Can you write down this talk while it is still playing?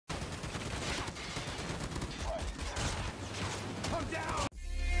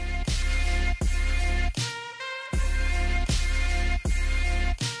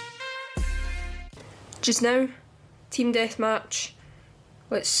just now, team deathmatch.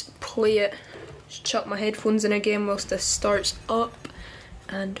 Let's play it. Just chuck my headphones in again whilst this starts up,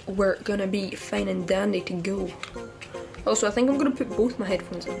 and we're gonna be fine and dandy to go. Also, I think I'm gonna put both my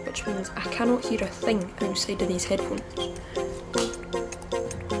headphones in, which means I cannot hear a thing outside of these headphones.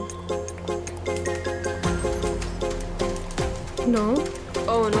 No?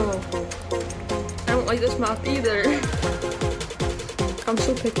 Oh no. I don't like this map either. I'm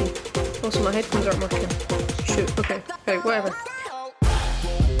so picky. Also, my headphones aren't working. Shoot, okay. Right, whatever.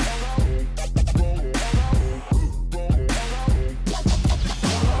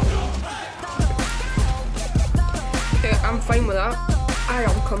 I'm fine with that. I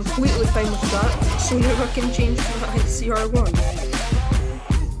am completely fine with that. So now I can change to my CR1.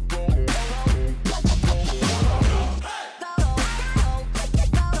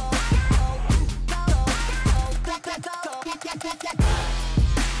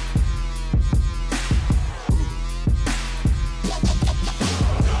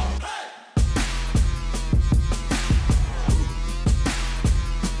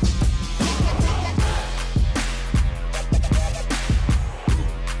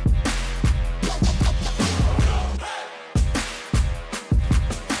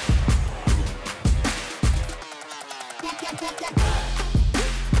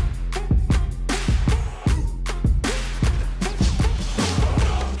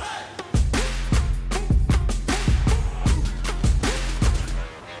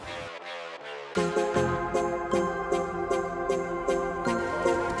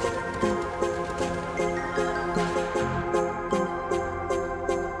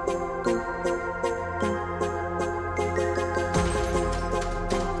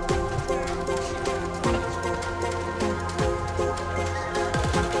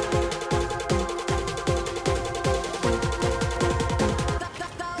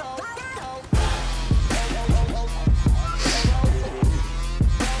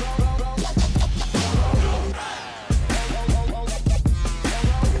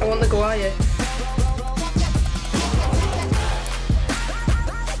 I want the Goliath.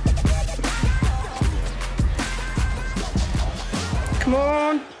 Come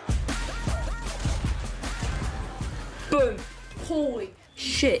on. Boom. Holy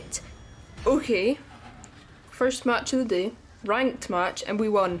shit. Okay. First match of the day. Ranked match, and we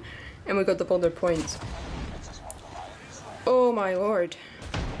won. And we got the Boulder points. Oh my lord.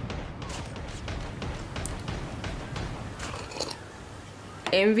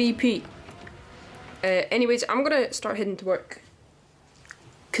 MVP. Anyways, I'm gonna start heading to work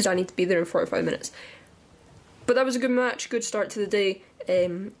because I need to be there in 45 minutes. But that was a good match, good start to the day,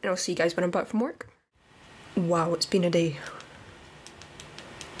 and I'll see you guys when I'm back from work. Wow, it's been a day.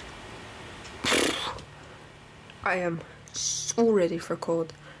 I am so ready for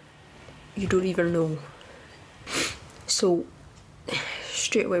CoD. You don't even know. So,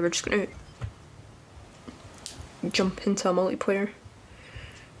 straight away we're just gonna jump into a multiplayer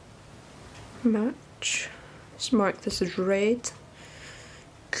match. Let's mark this as red.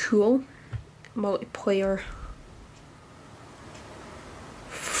 Cool. Multiplayer.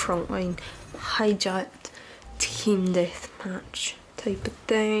 Frontline. Hijacked. Team deathmatch type of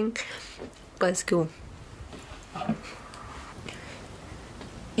thing. Let's go.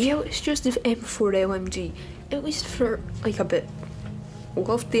 Yeah, it's just the M4 LMG. At least for like a bit.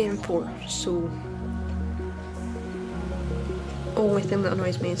 Love the M4, so only thing that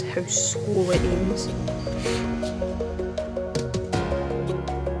annoys me is how slow it aims.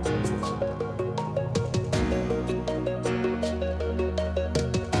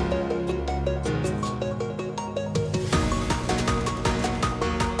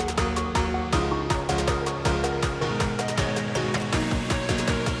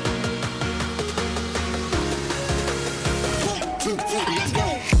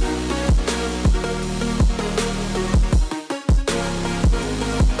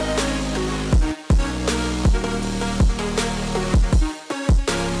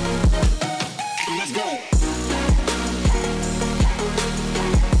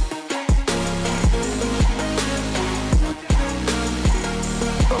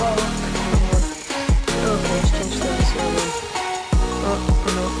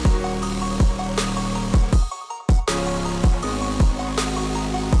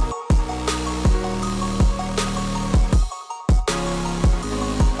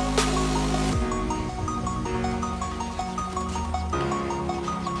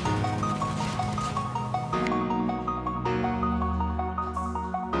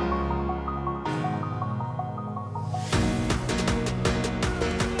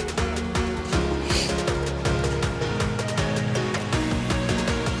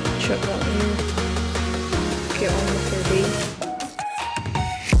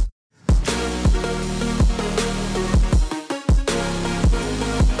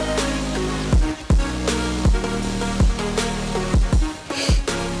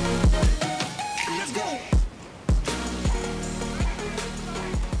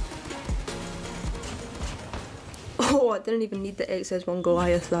 Oh, I didn't even need the XS1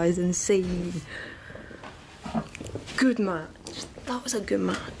 Goliath. That is insane. Good match. That was a good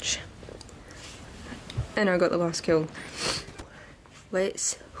match. And I got the last kill.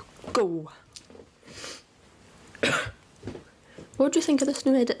 Let's go. What do you think of this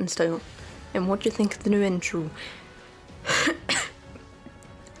new editing style? And what do you think of the new intro?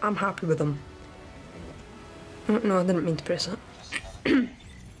 I'm happy with them. No, I didn't mean to press it.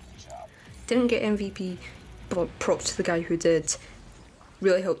 Didn't get MVP, but props to the guy who did.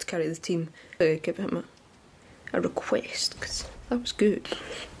 Really helped carry the team. Give him a request, because that was good.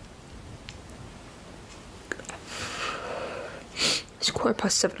 It's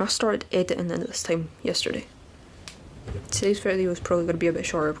 7:15. I started editing at this time yesterday. Today's video is probably going to be a bit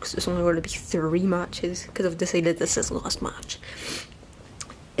shorter because it's only going to be 3 matches because I've decided this is the last match.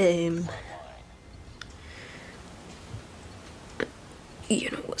 You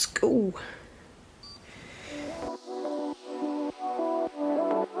know, let's go.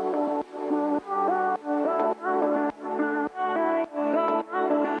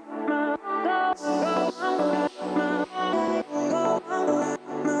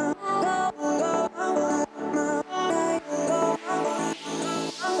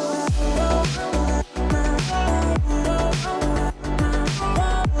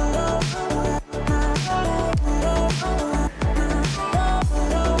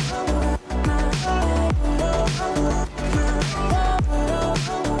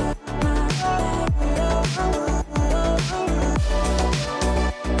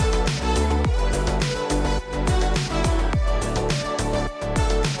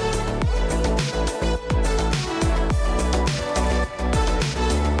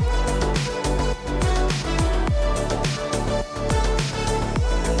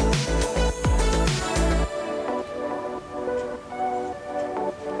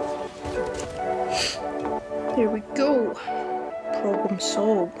 There we go. Problem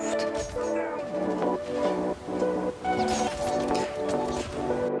solved.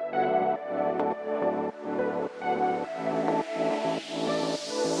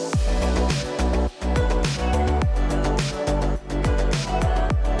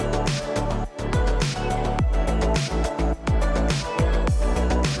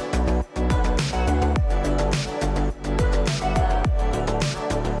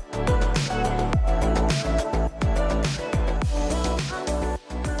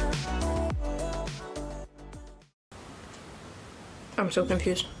 I'm so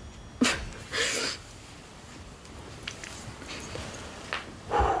confused.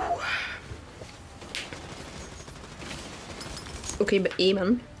 Okay, but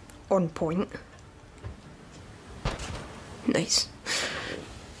aiming on point. Nice.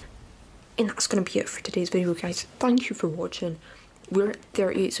 And that's gonna be it for today's video, guys. Thank you for watching. We're at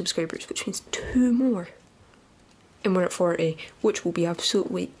 38 subscribers, which means 2 more. And we're at 40, which will be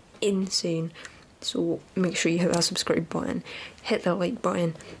absolutely insane. So make sure you hit that subscribe button, hit that like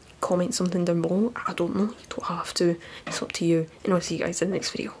button, comment something down below. I don't know, you don't have to, it's up to you. And I'll see you guys in the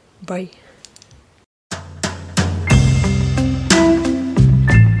next video. Bye.